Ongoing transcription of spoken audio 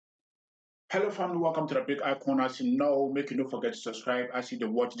Hello family, welcome to the big icon. As you know, make you don't forget to subscribe as you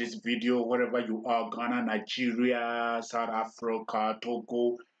watch this video wherever you are, Ghana, Nigeria, South Africa,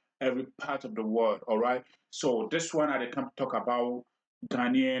 Togo, every part of the world. All right. So this one I come talk about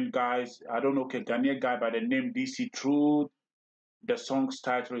Ghanaian guys. I don't know, okay, Ghanaian guy by the name DC Truth. The song's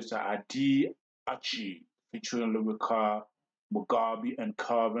title is Akye, featuring Lyrical, MuGaby, and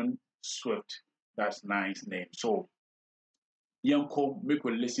Kelvin Swift. That's nice name. So Yanko, make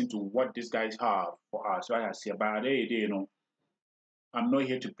we listen to what these guys have for us. Right, I say about it, I'm not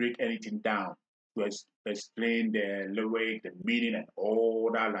here to break anything down to explain the lyric, the meaning, and all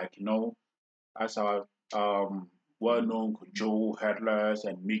that. As our well-known Joe, Headless,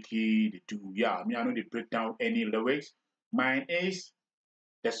 and Mickey, they do. Yeah, I mean, I know they break down any lyrics. Mine is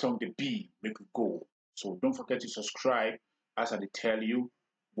the song The B, make it go. So don't forget to subscribe as I tell you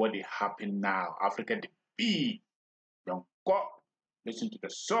what they happen now. Africa The B. Don't go. Listen to the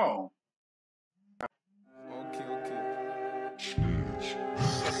song. Okay.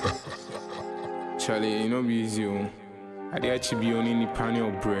 Charlie, you know be easy. I did actually be only in the panel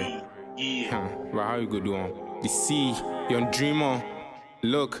of bread. Yeah. But how you go do on? The sea, you're on dreamer.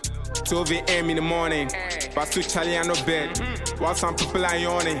 Look, 12 a.m. in the morning. But still Charlie on the bed. While some people are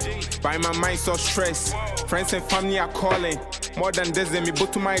yawning. By my mind so stressed. Friends and family are calling. More than this, than me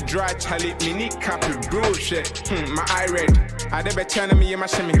but to my dry Charlie. Me need copy bro shit. My eye red. I never turn me in my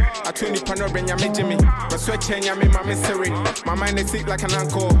shimmy. I turn the panel bring me Jimmy. My sweat chain ya me my misery. My mind is sick like an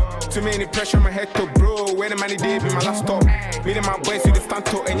uncle. Too many pressure on my head to bro. When the money day be my last stop. Me and my boys with the stand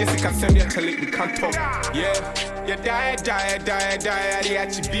talk. And yes, you can send me a Charlie, we can't talk. Yeah, die.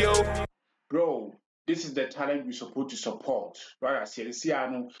 Bro, this is the talent we're supposed to support. Right? I see, I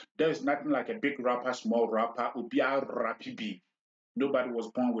know there is nothing like a big rapper, small rapper, Ubia Rapibi. Nobody was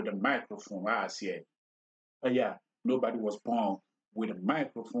born with a microphone. I see it. Yeah, nobody was born with a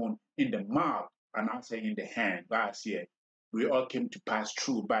microphone in the mouth and I say in the hand. I see it. We all came to pass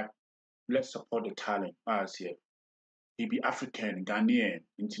through, but let's support the talent. I see it. He be African, Ghanaian.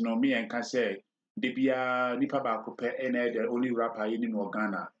 You know me and can say they be a nipa bakope and the only rapper in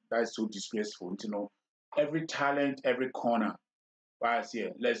Ghana. That is so disgraceful. You know, every talent, every corner. I see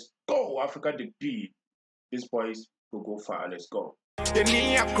it. Let's go, Africa the beat. These boys will go far. Let's go. The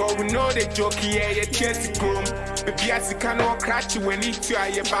knee we know the joke here, you can't come. Baby, I cannot catch you when you try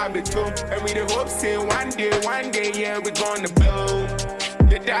your barbeton. And we the hope say one day, yeah, we're gonna blow.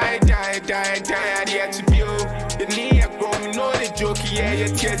 You die, the attribute. The knee we know the joke here,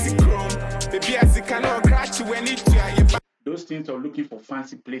 you can't come. Baby, I cannot catch you when you try your those things are looking for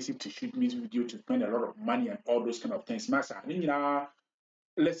fancy places to shoot music video to spend a lot of money and all those kind of things.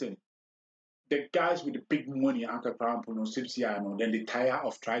 Listen, the guys with the big money, Uncle Pampuno, Sipsiano, then they tire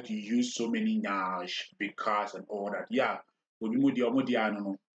of trying to use so many nash, big cars and all that. Yeah,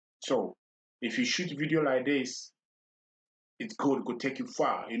 so if you shoot video like this, it's good, it could take you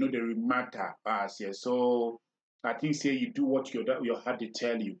far. You know, the matter pass here. So I think say you do what your heart they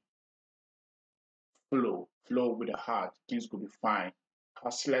tell you. Flow with the heart, things could be fine.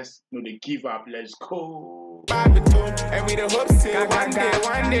 Hustlers, they give up. Let's go. And we the hope say one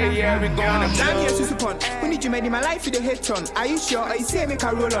day, yeah, we gonna I'm here to support. We need you made in my life with the hit on. Are you sure? Or you say make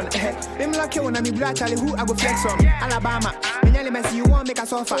a roll on? Them like you wanna be black, Charlie, who I go flex on? Alabama. Messy, you won't make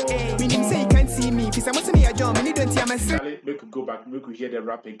us offer. Meaning say you can't see me. If someone to me a job, me don't see my Charlie, we could go back, we could hear the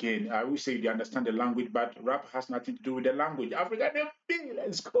rap again. I will say they understand the language, but rap has nothing to do with the language. Africa,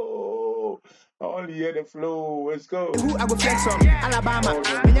 let's go. I only hear the flow. Let's go. Who I go flex on? Alabama.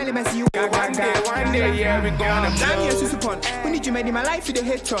 Messy, you one day, yeah, we gonna I'm here to support. We need you made in my life with the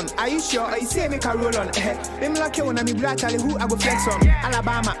hit on. Are you sure? Or you say make a roll on? Them like you wanna be black, Charlie, who I go flex on?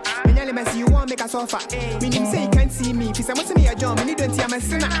 Alabama. Messy, you won't make us offer. Meaning say you can't see me. If someone to me a job, me don't see my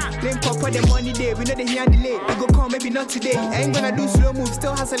sinner. Link up for the money day. We know the here delay. We go come, maybe not today. I ain't gonna do slow move,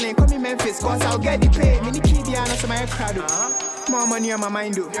 still hustling. Come in Memphis, cause I'll get the pay. Mini kid, yeah, not my crowd. More money on my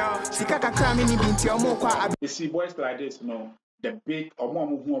mind, though. Sikaka cram in the more. You see, boys like this, the big,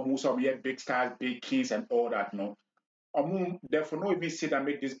 big stars, big kings, and all that, therefore, no even say that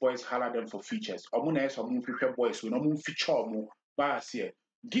make these boys holler them for features. Prepare boys, we no feature but here.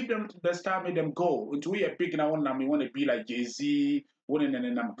 Give them the star, make them go. Until we are big and I want to be like Jay-Z, one in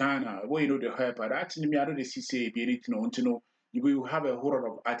Ghana, where you know the help. That's me, I don't see say be anything, you will have a whole lot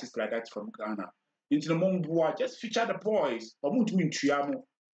of artists like that from Ghana. Into the Mongboa, just feature the boys.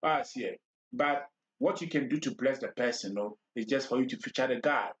 But what you can do to bless the person, is just for you to feature the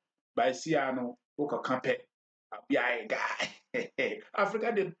guy. But I see, I know, look a compare, be a guy.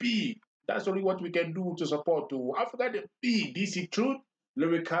 Africa the B. That's only what we can do to support to Africa the B. DC Truth,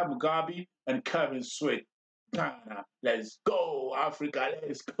 Lyrical, MuGaby, and Kelvin Swift. Ghana, let's go, Africa,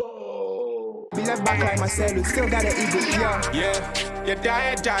 let's go. Be left back like Marcelo, still got an ego, yeah. Yeah, you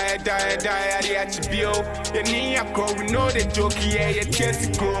die, the attribute. You need a go, we know the joke, yeah, you chase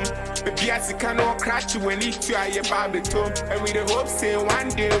it come. Baby, I cannot crash you when you try your barbeton. And we the hope say one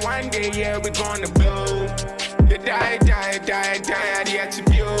day, yeah, we gonna blow. You die, the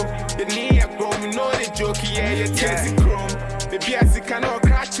attribute. You need a go, we know the joke, yeah, you chase it come. Baby, I cannot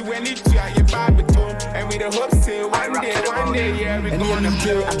crash you when you try your barbeton. And we the hope say one day, yeah, we gonna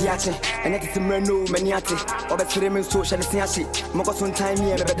blow. And it's a menu, maniati, or better than social siashi. Mokos on time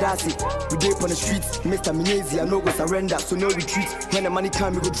here, Bedasi. We dip on the streets, Mr. Minezi, I no go surrender, so no retreat. When the money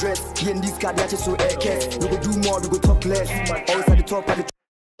come, we go dress. Here in this card, so air care. We go do more, we go talk less. Always at the top of the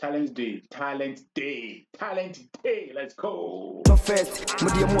Talent Day, let's go. First,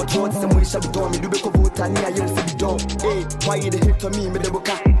 my dear more thoughts, and we shall be done. Me do be vote and I yell to be done. Hey, why you the hit for me, the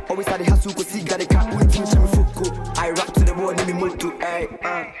boca? Always had the hassle, go see, got the cat with me, fuku. I rap to the world, in me moto, hey,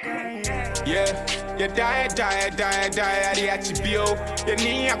 Yeah, you die, the attribute. You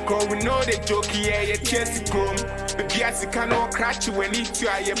need a go, we know the joke, yeah, you chase it come. Baby, I cannot crash you when you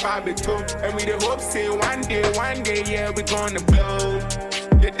try your barbeton. And we the hope say one day, yeah, we gonna blow.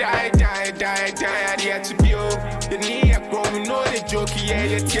 You die, the attribute. You need a go, we know the joke, yeah,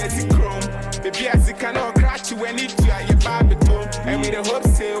 you chase it chrome. Baby, I cannot crash you when you try your barbeton. And we the hope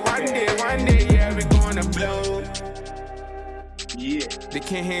say one day, yeah, we gonna blow. Yeah. They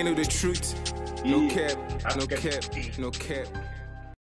can't handle the truth. No Yeah. cap, no cap, no cap.